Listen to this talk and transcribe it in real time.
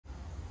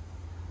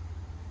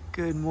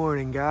Good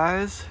morning,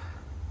 guys.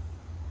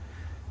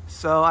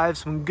 So I have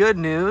some good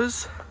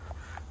news.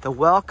 The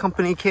well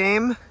company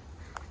came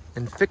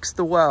and fixed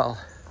the well.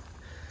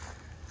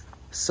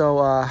 So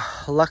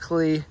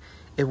luckily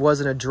it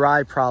wasn't a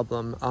dry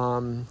problem.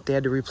 They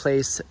had to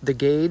replace the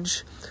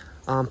gauge.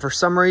 For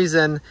some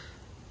reason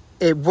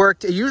it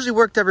worked. It usually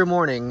worked every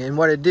morning, and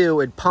what it'd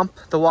do, it'd pump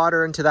the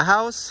water into the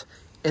house,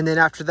 and then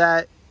after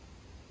that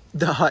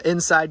the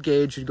inside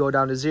gauge would go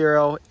down to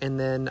 0, and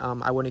then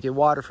I wouldn't get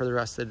water for the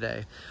rest of the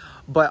day.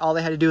 But all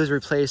they had to do is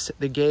replace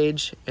the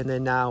gauge, and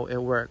then now it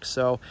works.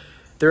 So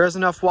there is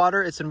enough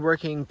water. It's been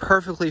working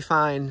perfectly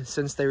fine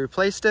since they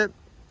replaced it.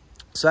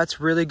 So that's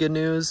really good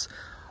news.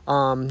 You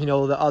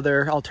know, the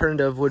other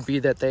alternative would be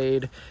that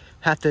they'd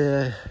have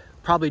to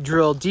probably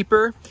drill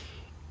deeper,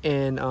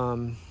 and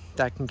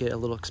that can get a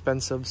little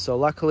expensive. So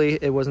luckily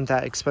it wasn't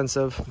that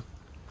expensive.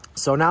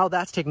 So now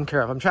that's taken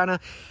care of. I'm trying to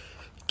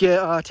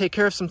take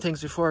care of some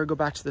things before I go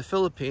back to the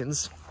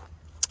Philippines.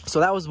 So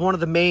that was one of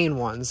the main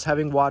ones.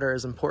 Having water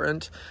is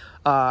important.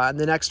 And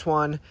the next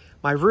one,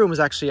 my room is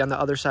actually on the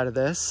other side of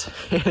this.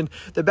 And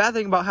the bad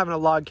thing about having a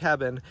log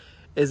cabin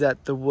is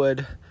that the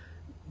wood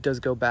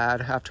does go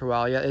bad after a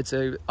while. Yeah, it's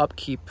a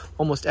upkeep.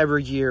 Almost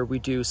every year we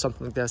do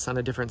something like this on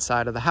a different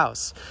side of the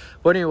house.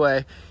 But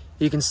anyway,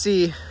 you can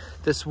see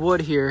this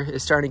wood here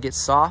is starting to get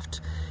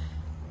soft.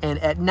 And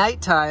at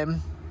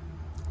nighttime,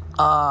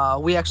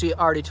 we actually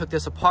already took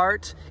this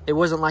apart. It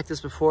wasn't like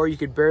this before. You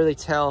could barely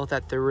tell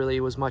that there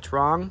really was much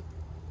wrong.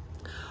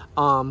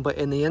 But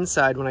in the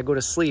inside, when I go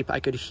to sleep, I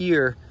could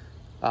hear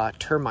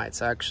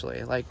termites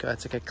actually. Like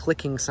it's like a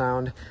clicking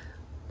sound.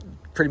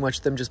 Pretty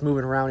much them just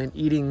moving around and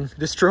eating,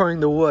 destroying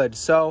the wood.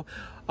 So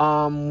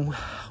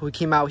we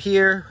came out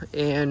here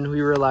and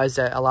we realized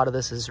that a lot of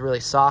this is really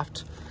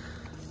soft.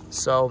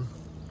 So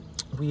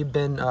we've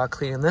been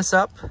cleaning this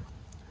up,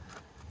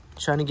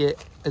 trying to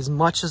get as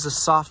much as the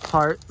soft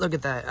part. Look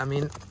at that. I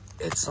mean,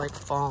 it's like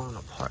falling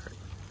apart.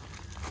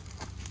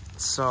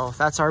 So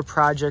that's our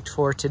project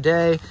for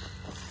today.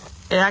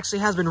 It actually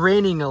has been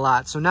raining a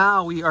lot, so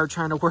now we are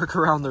trying to work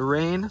around the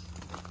rain.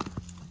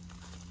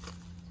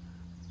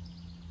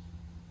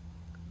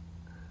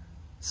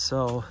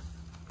 So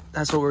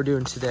that's what we're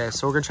doing today.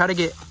 So we're gonna try to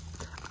get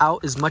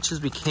out as much as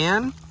we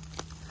can,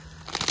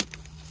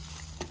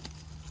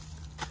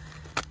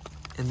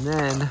 and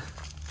then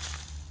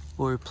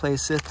we'll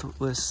replace it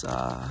with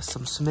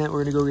some cement.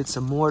 We're gonna go get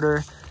some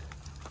mortar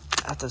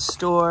at the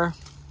store.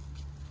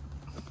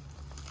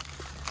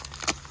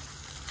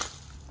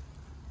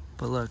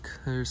 But look,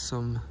 there's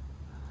some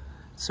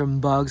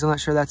bugs. I'm not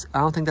sure I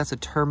don't think that's a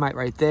termite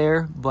right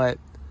there, but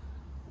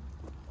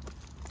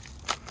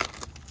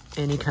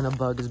any kind of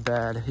bug is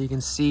bad. You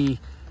can see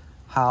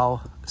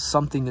how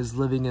something is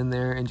living in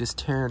there and just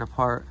tearing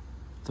apart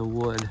the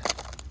wood.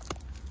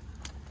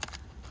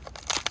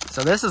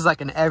 So this is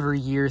like an every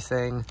year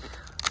thing.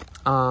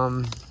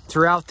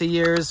 Throughout the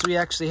years, we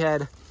actually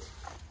had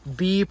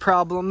bee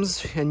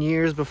problems in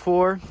years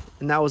before,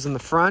 and that was in the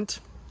front.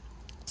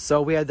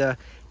 So we had to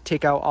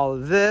take out all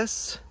of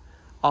this,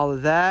 all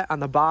of that on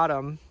the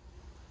bottom,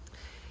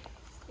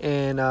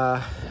 and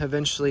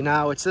eventually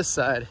now it's this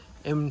side.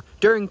 And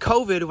during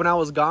COVID, when I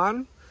was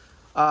gone,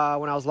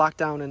 when I was locked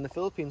down in the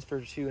Philippines for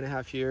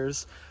 2.5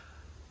 years,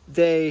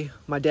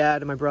 my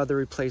dad and my brother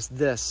replaced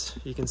this.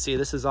 You can see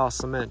this is all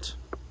cement.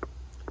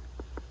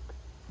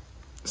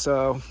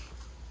 So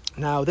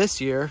now this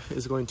year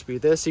is going to be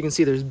this. You can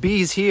see there's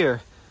bees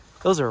here.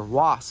 Those are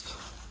wasps.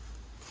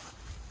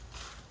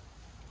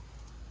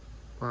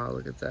 Wow,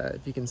 look at that.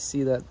 If you can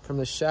see that from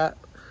the shot,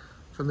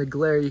 from the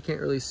glare, you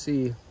can't really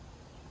see.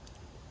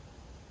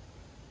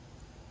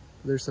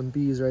 There's some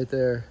bees right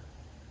there.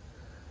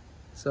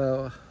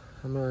 So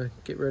I'm gonna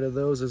get rid of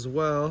those as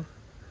well.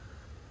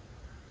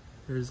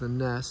 Here's the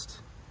nest.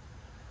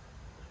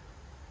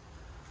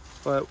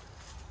 But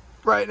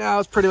right now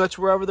it's pretty much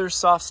wherever there's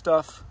soft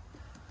stuff.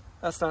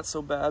 That's not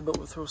so bad, but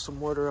we'll throw some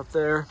mortar up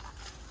there.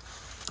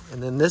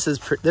 And then this is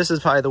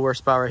probably the worst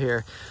spot right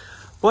here.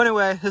 Well,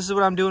 anyway, this is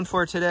what I'm doing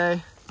for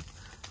today.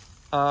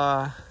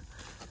 I'm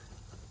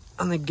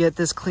gonna get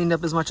this cleaned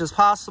up as much as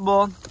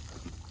possible.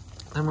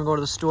 Then we're gonna go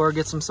to the store,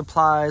 get some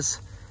supplies,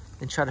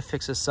 and try to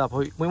fix this up.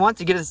 We want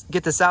to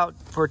get this out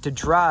for it to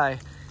dry.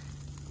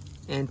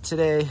 And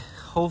today,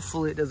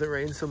 hopefully it doesn't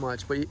rain so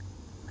much, but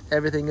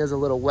everything is a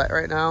little wet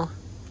right now.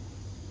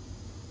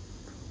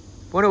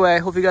 But anyway,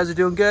 hope you guys are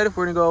doing good.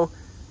 We're gonna go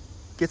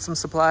get some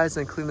supplies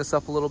and clean this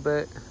up a little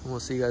bit, and we'll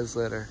see you guys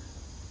later.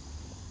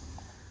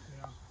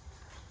 Yeah.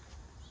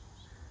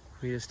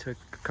 We just took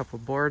a couple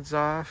boards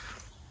off.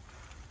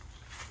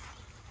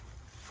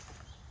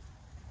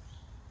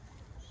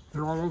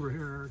 They're all over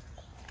here.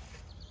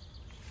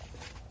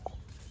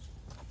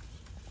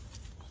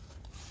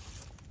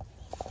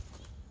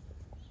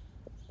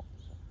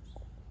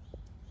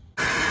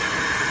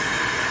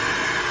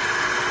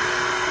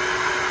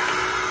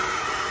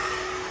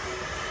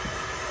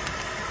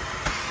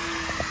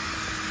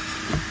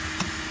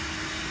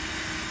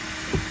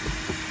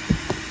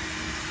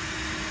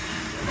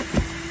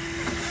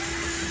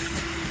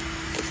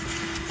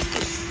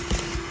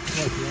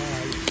 That's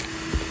right.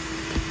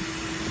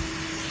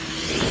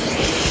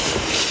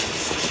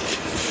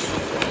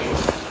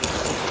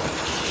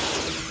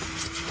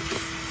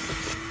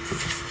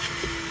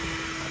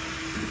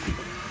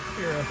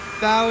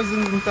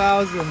 thousands and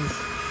thousands.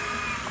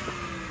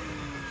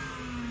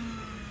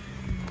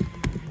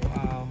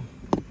 Wow.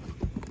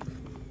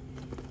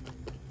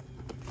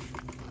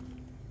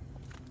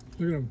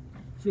 Look at them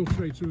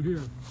filtrate through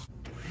here.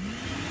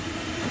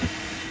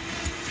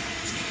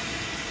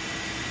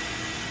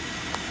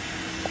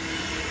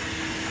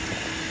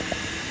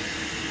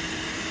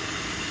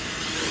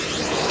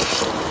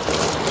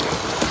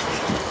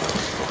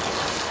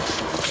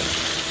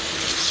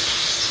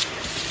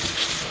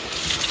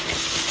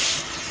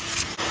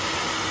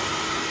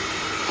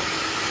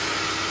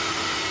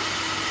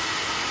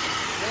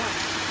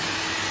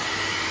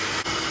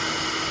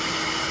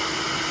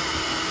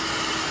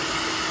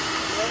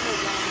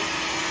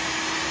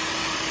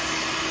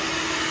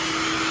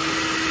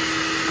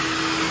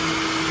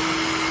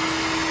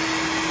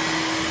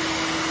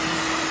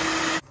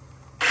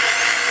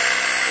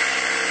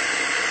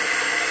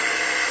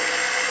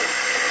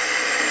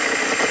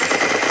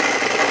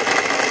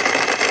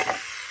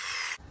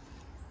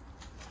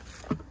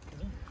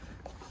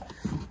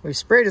 We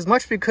sprayed as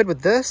much as we could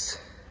with this.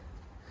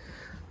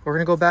 We're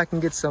gonna go back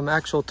and get some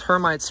actual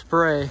termite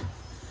spray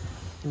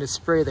and just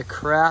spray the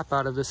crap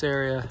out of this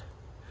area.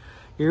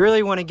 You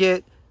really wanna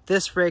get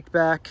this rake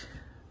back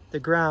the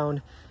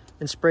ground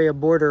and spray a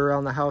border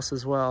around the house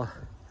as well.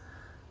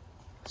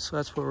 So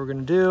that's what we're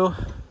gonna do.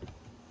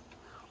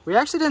 We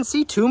actually didn't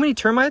see too many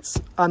termites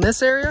on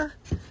this area,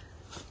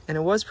 and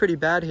it was pretty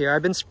bad here.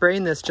 I've been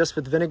spraying this just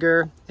with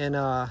vinegar and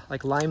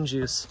like lime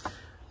juice.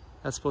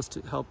 That's supposed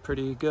to help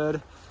pretty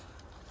good.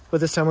 But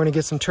this time we're gonna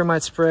get some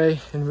termite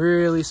spray and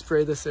really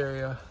spray this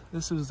area.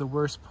 This is the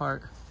worst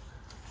part.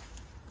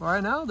 But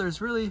right now there's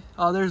really,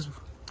 oh, there's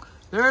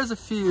a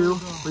few,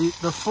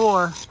 the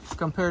 4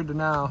 compared to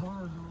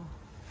now.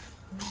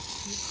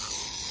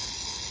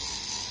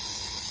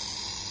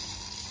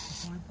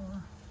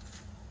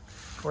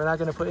 We're not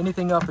gonna put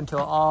anything up until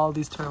all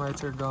these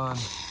termites are gone.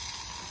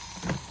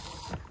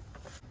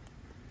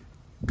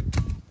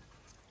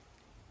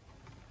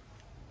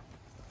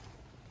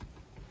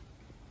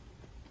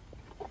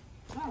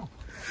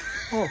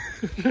 Oh.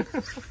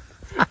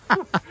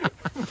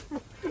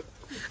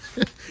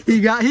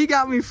 He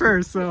got me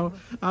first, so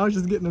I was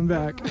just getting him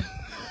back.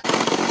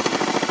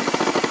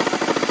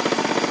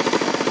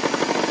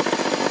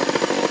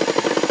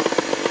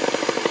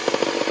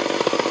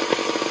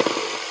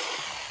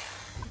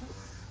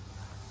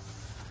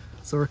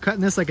 So we're cutting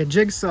this like a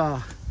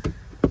jigsaw.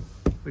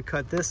 We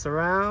cut this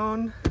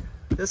around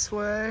this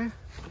way.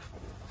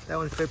 That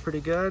one fit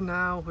pretty good.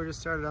 Now we're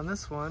just started on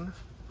this one.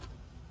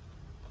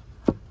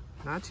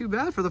 Not too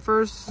bad for the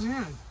first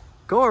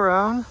go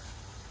around.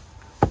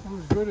 Not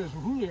as good as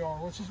Julio.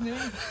 What's his name?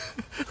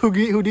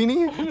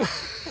 Houdini?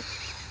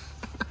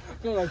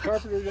 No, that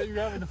carpenter that you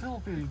have in the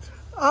Philippines.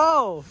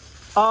 Oh,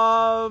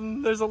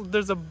 there's a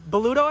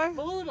Beludo?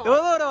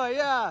 Beludo,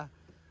 yeah.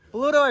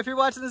 Beludo, if you're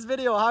watching this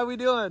video, how are we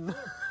doing?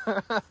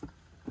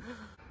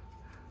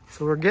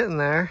 So we're getting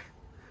there.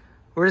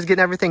 We're just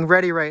getting everything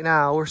ready right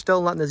now. We're still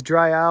letting this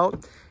dry out.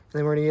 And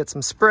then we're gonna get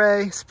some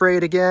spray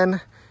it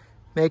again.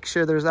 Make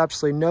sure there's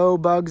absolutely no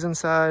bugs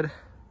inside.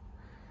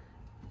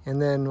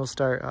 And then we'll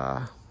start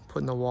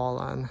putting the wall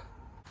on.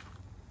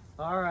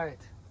 All right,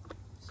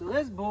 so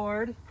this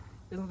board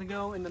is going to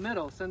go in the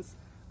middle. Since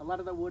a lot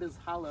of the wood is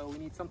hollow, we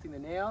need something to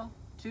nail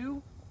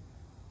to.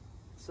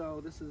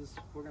 So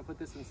we're going to put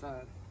this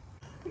inside.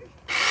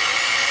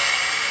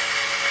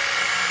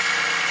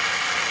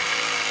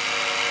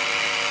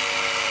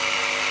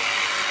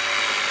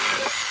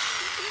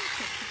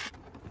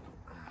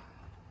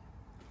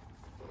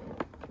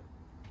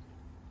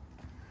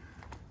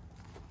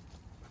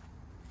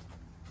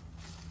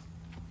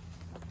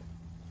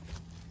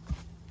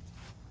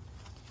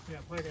 Yeah,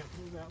 if I got to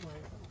move that way,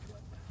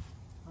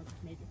 I'll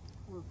just make it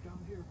work down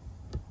here.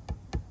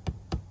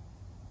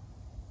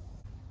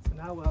 So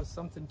now we'll have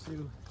something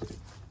to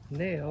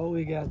nail.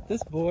 We got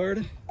this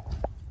board.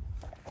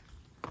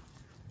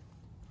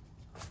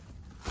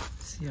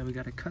 See how we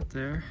got a cut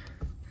there.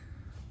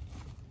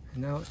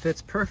 And now it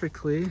fits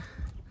perfectly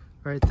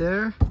right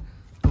there.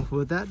 We'll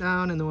put that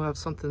down and then we'll have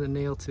something to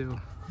nail to.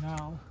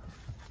 Now,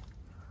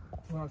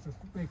 we'll have to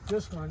make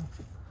this one.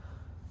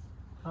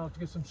 I'll have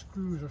to get some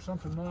screws or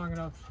something long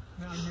enough.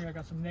 Down here I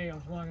got some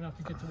nails long enough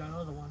to get to that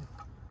other one.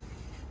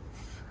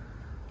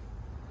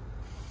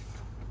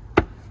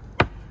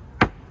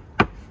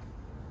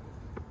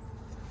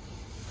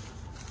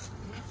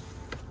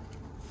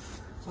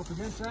 It's up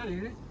against that,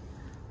 ain't it?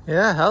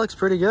 Yeah, that looks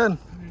pretty good. And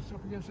it's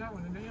up against that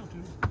one, the nail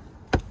too.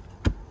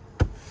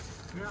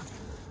 Yeah.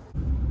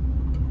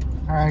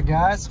 All right,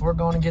 guys, we're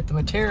going to get the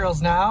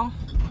materials now.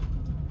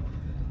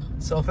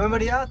 So if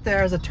anybody out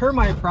there has a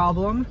termite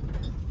problem,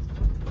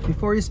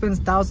 before he spends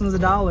thousands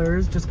of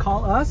dollars, just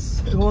call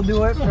us and we'll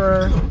do it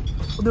for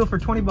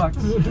 20 bucks.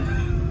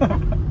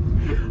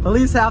 At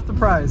least half the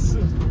price.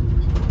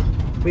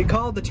 We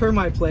called the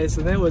termite place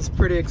and it was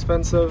pretty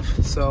expensive.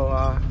 So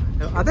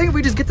I think if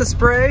we just get the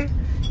spray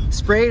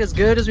it as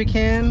good as we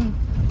can,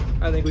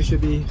 I think we should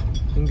be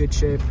in good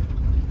shape.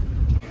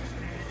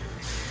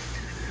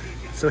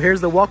 So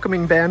here's the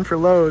welcoming band for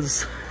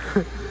Lowe's.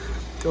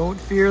 Don't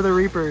fear the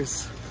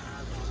reapers.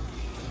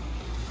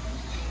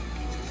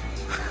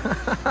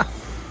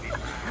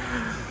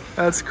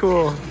 That's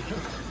cool.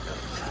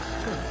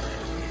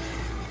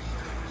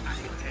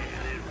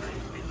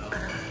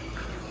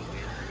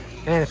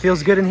 Man, it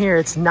feels good in here.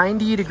 It's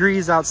 90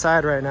 degrees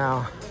outside right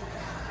now.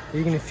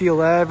 You can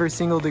feel every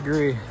single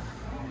degree.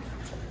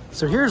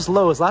 So here's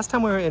Lowe's. Last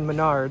time we were in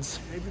Menards.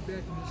 Maybe back in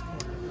this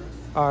corner.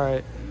 All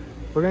right,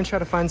 we're gonna try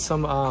to find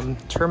some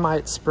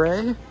termite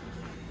spray,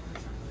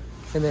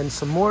 and then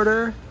some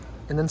mortar,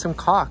 and then some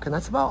caulk, and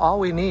that's about all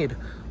we need.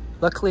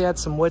 Luckily I had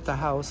some wood at the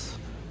house.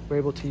 We're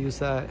able to use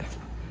that.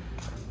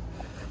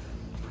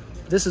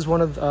 This is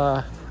one of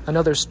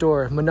another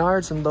store.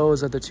 Menards and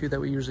Lowe's are the two that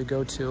we usually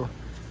go to,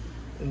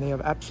 and they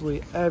have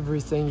absolutely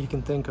everything you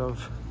can think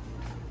of.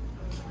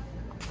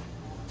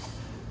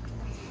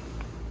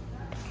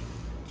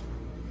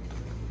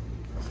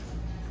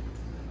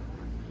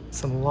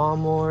 Some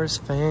lawnmowers,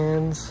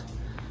 fans.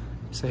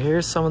 So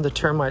here's some of the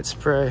termite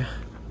spray.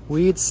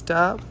 Weed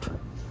Stop,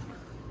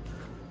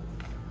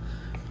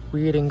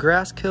 weed and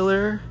grass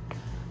killer.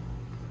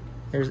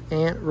 There's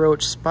ant,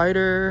 roach,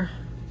 spider,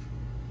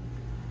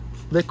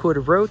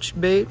 liquid roach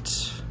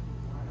bait.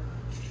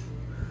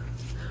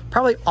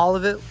 Probably all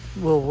of it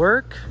will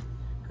work.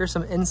 Here's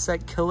some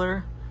insect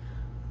killer.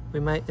 We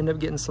might end up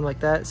getting some like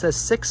that. It says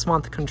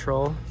 6-month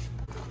control.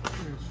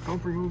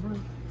 Stump remover.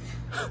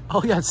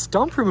 Oh yeah,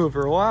 stump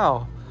remover,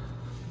 wow.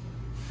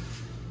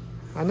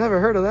 I never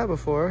heard of that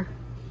before.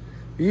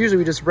 Usually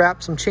we just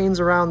wrap some chains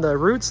around the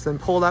roots, then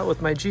pull it out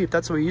with my Jeep.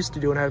 That's what we used to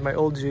do when I had my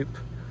old Jeep.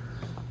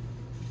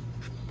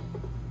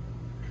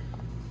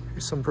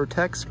 Here's some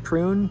protects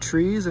prune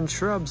trees and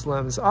shrubs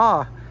limbs.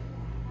 Ah,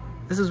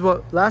 this is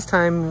what, last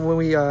time when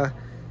we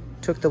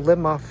took the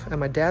limb off at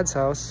my dad's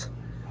house,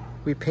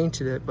 we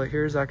painted it, but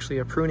here's actually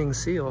a pruning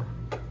seal.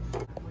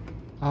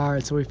 All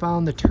right, so we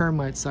found the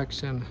termite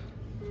section.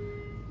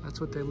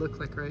 That's what they look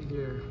like right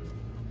here.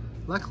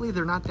 Luckily,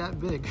 they're not that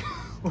big.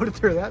 What if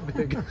they're that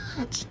big?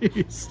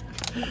 Jeez.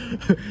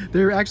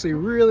 They're actually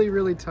really,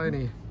 really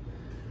tiny.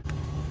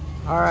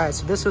 All right,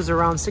 so this was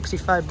around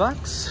 65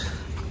 bucks.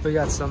 We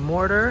got some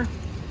mortar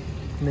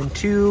and then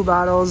 2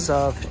 bottles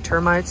of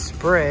termite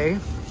spray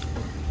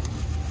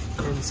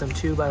and some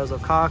 2 bottles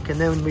of caulk. And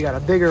then we got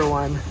a bigger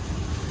one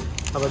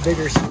of a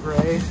bigger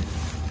spray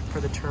for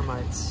the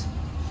termites.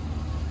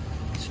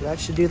 So that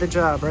should do the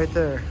job right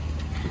there.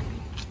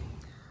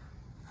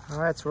 All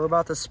right, so we're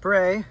about to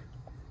spray.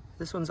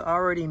 This one's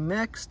already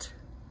mixed.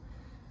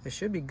 It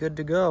should be good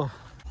to go.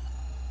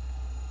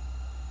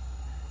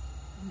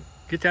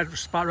 Get that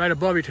spot right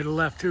above you to the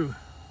left too.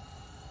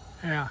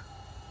 Yeah.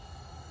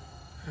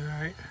 All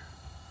right.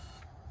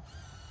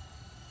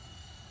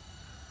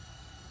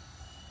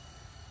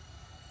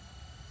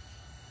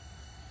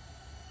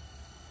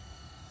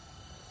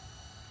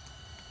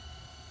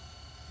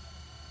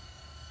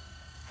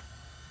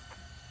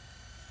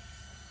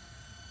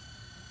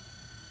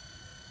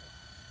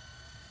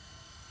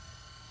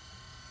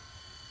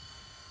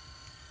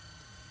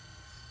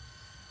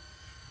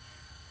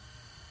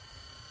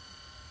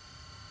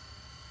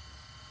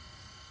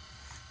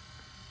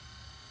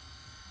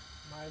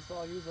 Might as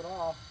well use it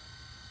all.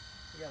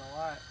 We got a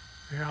lot.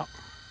 Yeah.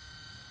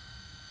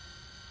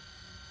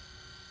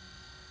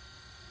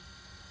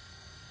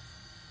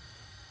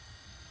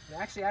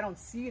 And actually, I don't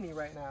see any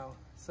right now.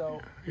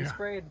 So we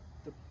sprayed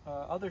the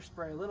other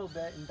spray a little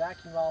bit and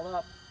vacuumed it all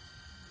up.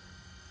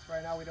 So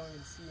right now we don't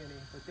even see any,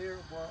 but there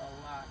were a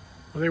lot.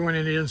 Well, they went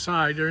in the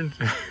inside. They're in.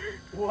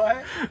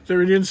 What?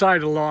 They're in the inside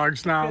of the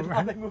logs now. And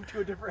now they moved to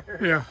a different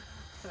area.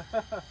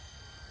 Yeah.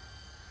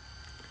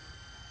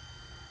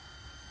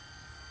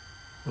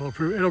 It'll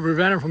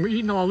prevent them from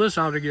eating all this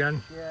out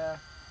again. Yeah.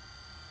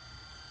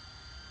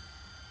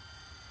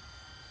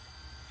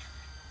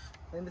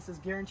 And this is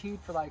guaranteed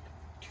for like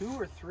 2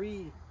 or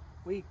 3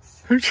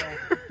 weeks. So it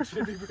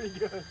should be pretty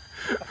good.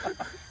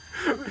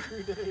 2 or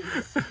 3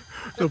 days.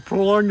 They'll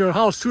prolong their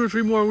house 2 or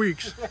 3 more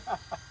weeks. Yeah.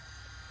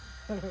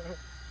 It's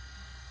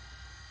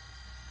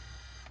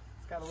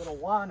got a little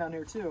wand on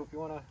here too if you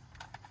want to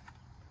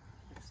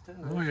extend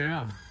it. Oh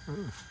yeah.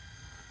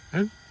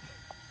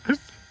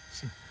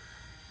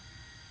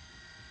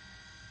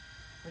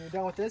 When you're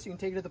done with this, you can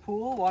take it to the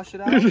pool, wash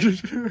it out, have a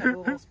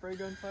little spray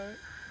gun fight.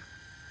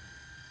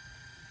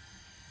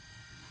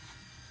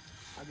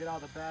 I'll get all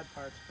the bad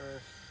parts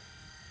first.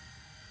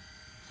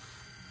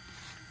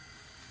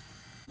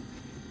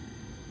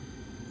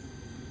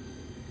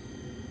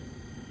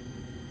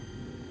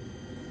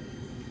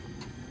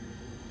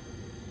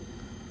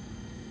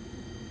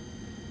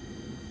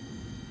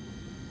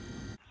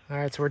 All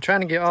right, so we're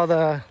trying to get all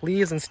the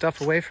leaves and stuff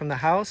away from the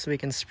house so we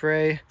can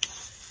spray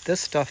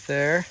this stuff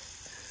there.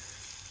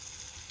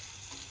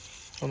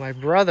 Well, my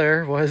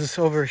brother was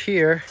over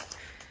here.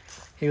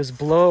 He was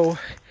blowing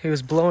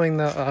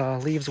the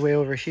leaves way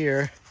over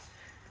here.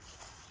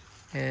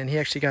 And he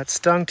actually got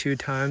stung 2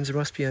 times. There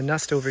must be a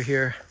nest over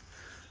here.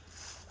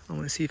 I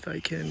want to see if I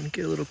can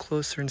get a little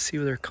closer and see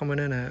where they're coming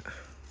in at.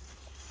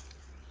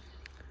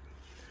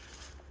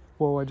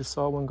 Whoa, I just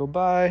saw one go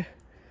by.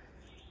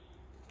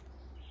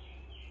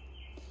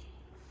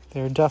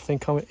 They're definitely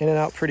coming in and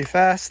out pretty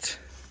fast.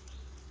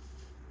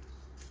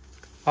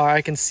 Oh,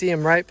 I can see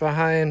them right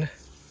behind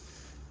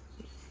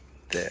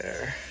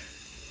there.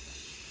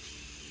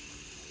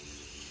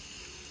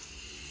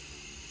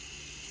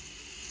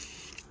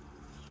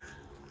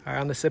 All right,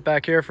 I'm gonna sit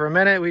back here for a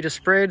minute. We just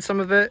sprayed some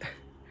of it.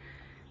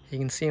 You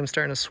can see them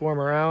starting to swarm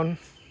around.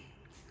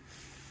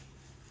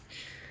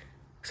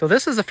 So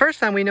this is the first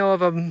time we know of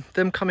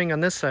them coming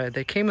on this side.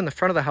 They came in the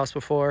front of the house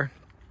before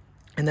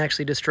and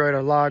actually destroyed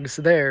our logs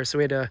there. So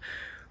we had to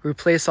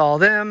replace all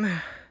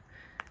them.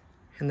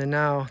 And then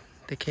now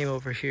they came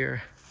over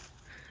here.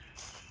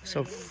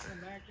 So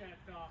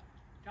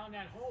down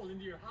that hole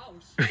into your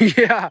house.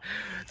 yeah,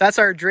 that's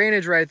our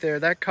drainage right there.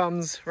 That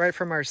comes right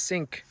from our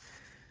sink.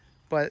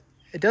 But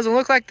it doesn't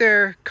look like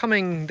they're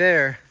coming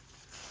there.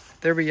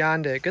 They're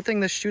beyond it. Good thing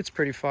this chute's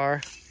pretty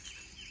far.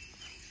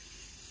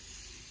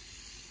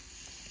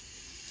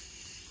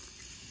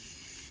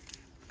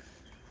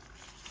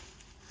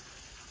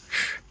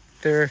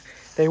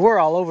 They were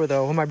all over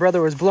though. When my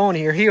brother was blowing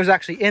here, he was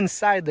actually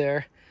inside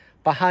there,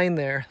 behind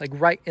there, like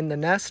right in the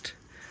nest.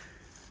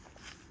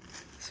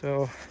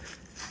 So,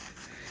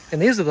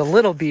 and these are the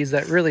little bees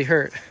that really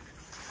hurt.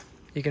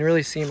 You can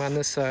really see them on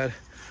this side.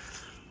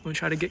 I'm gonna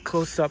try to get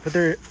close up, but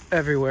they're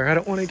everywhere. I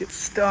don't want to get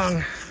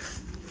stung,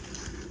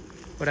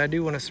 but I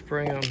do want to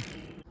spray them.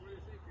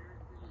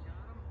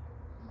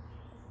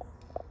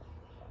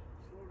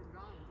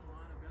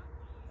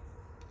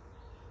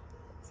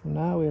 So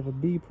now we have a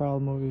bee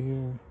problem over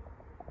here.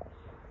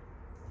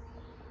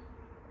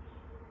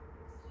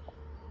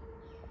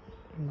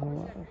 There's a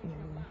lot of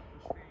them.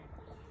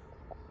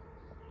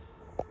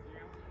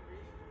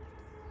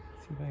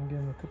 See if I can give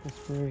them a couple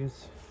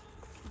sprays.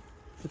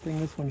 Good thing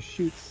this one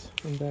shoots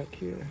from back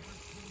here.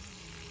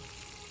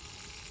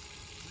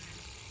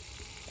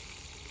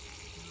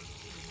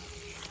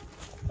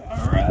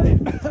 All right, there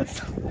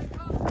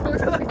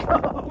they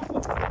go.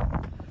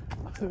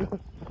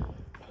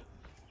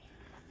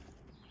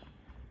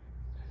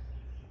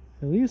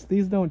 At least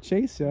these don't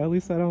chase you. At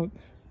least I don't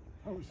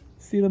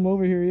see them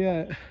over here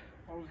yet.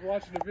 I was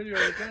watching a video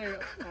today.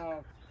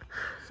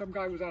 Some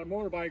guy was on a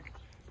motorbike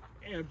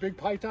and a big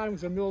python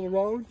was in the middle of the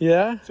road.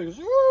 Yeah? So he goes,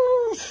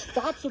 "Woo!"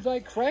 Stops the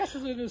bike,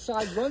 crashes into the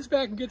side, runs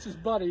back and gets his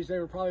buddies. They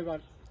were probably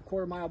about a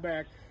quarter mile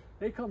back.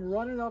 They come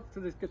running up to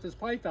get this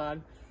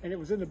python, and it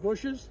was in the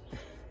bushes.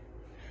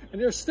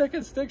 And they're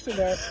sticking sticks in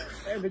there,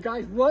 and the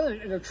guy's running,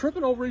 and they're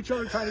tripping over each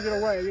other trying to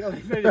get away. You know,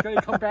 they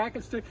come back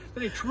and stick,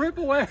 then they trip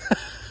away.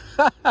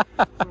 Oh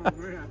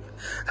man!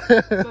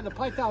 So the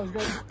python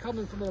was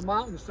coming from the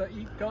mountains to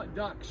eat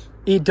ducks.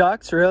 Eat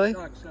ducks, really?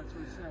 Ducks, that's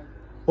what he said.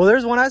 Well,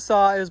 there's one I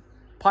saw. It was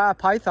a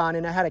python,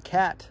 and it had a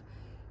cat,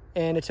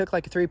 and it took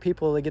like 3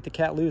 people to get the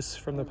cat loose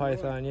from the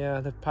python. Yeah,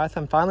 the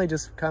python finally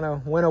just kind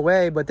of went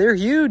away, but they're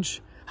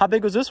huge. How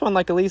big was this one?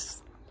 Like at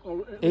least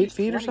 8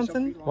 feet or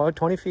something? Wow,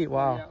 20 feet.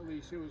 Wow. Yeah, at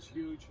least it was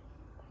huge.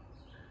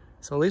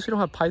 So at least we don't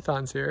have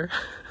pythons here.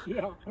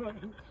 Yeah.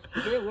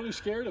 They were really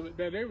scared of it,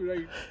 man. They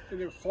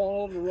were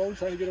falling over the road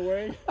trying to get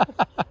away.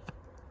 I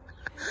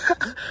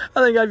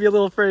think I'd be a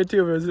little afraid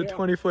too if it was a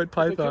 20-foot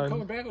python. They kept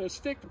coming back with a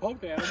stick to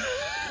poke at them.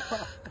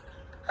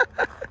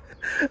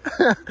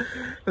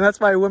 And that's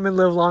why women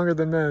live longer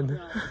than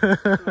men. Yeah,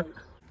 right.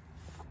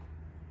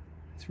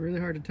 It's really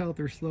hard to tell if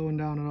they're slowing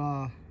down at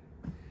all.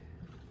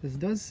 This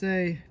does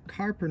say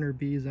carpenter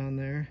bees on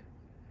there.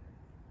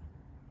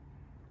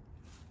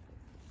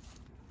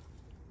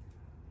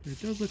 It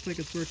does look like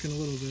it's working a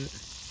little bit.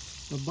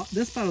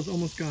 This bottle's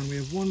almost gone. We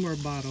have one more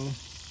bottle.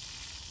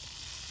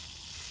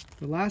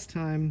 The last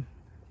time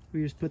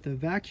we just put the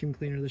vacuum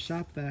cleaner, the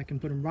shop vac,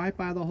 and put them right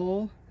by the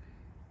hole,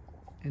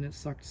 and it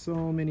sucked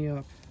so many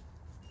up.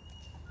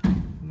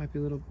 It might be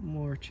a little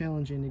more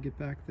challenging to get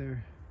back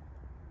there.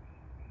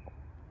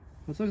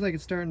 But it looks like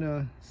it's starting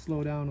to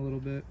slow down a little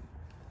bit.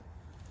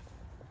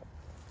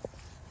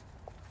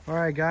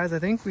 Alright guys, I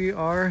think we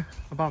are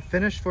about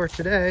finished for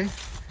today.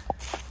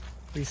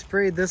 We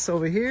sprayed this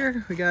over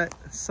here. We got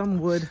some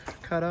wood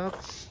cut up.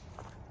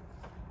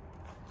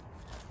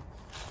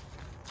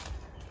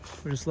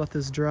 We'll just let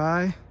this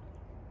dry.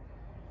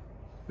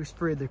 We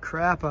sprayed the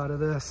crap out of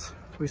this.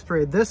 We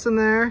sprayed this in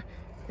there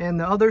and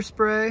the other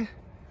spray.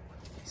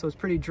 So it's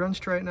pretty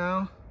drenched right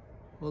now.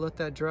 We'll let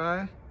that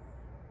dry.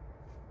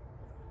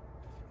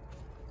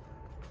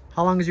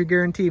 How long is your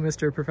guarantee,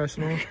 Mr.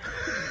 Professional?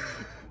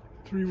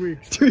 3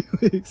 weeks. 3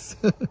 weeks.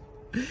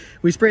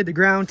 We sprayed the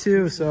ground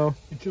too, so.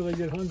 Until they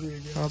get hungry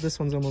again. Oh, this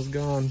one's almost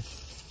gone.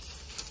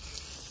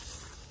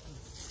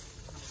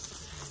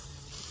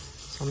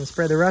 So I'm gonna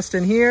spray the rest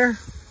in here,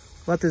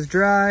 let this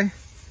dry,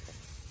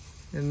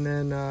 and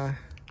then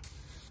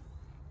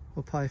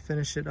we'll probably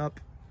finish it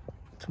up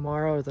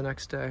tomorrow or the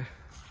next day.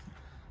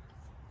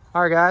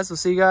 All right guys, we'll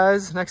see you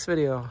guys next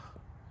video.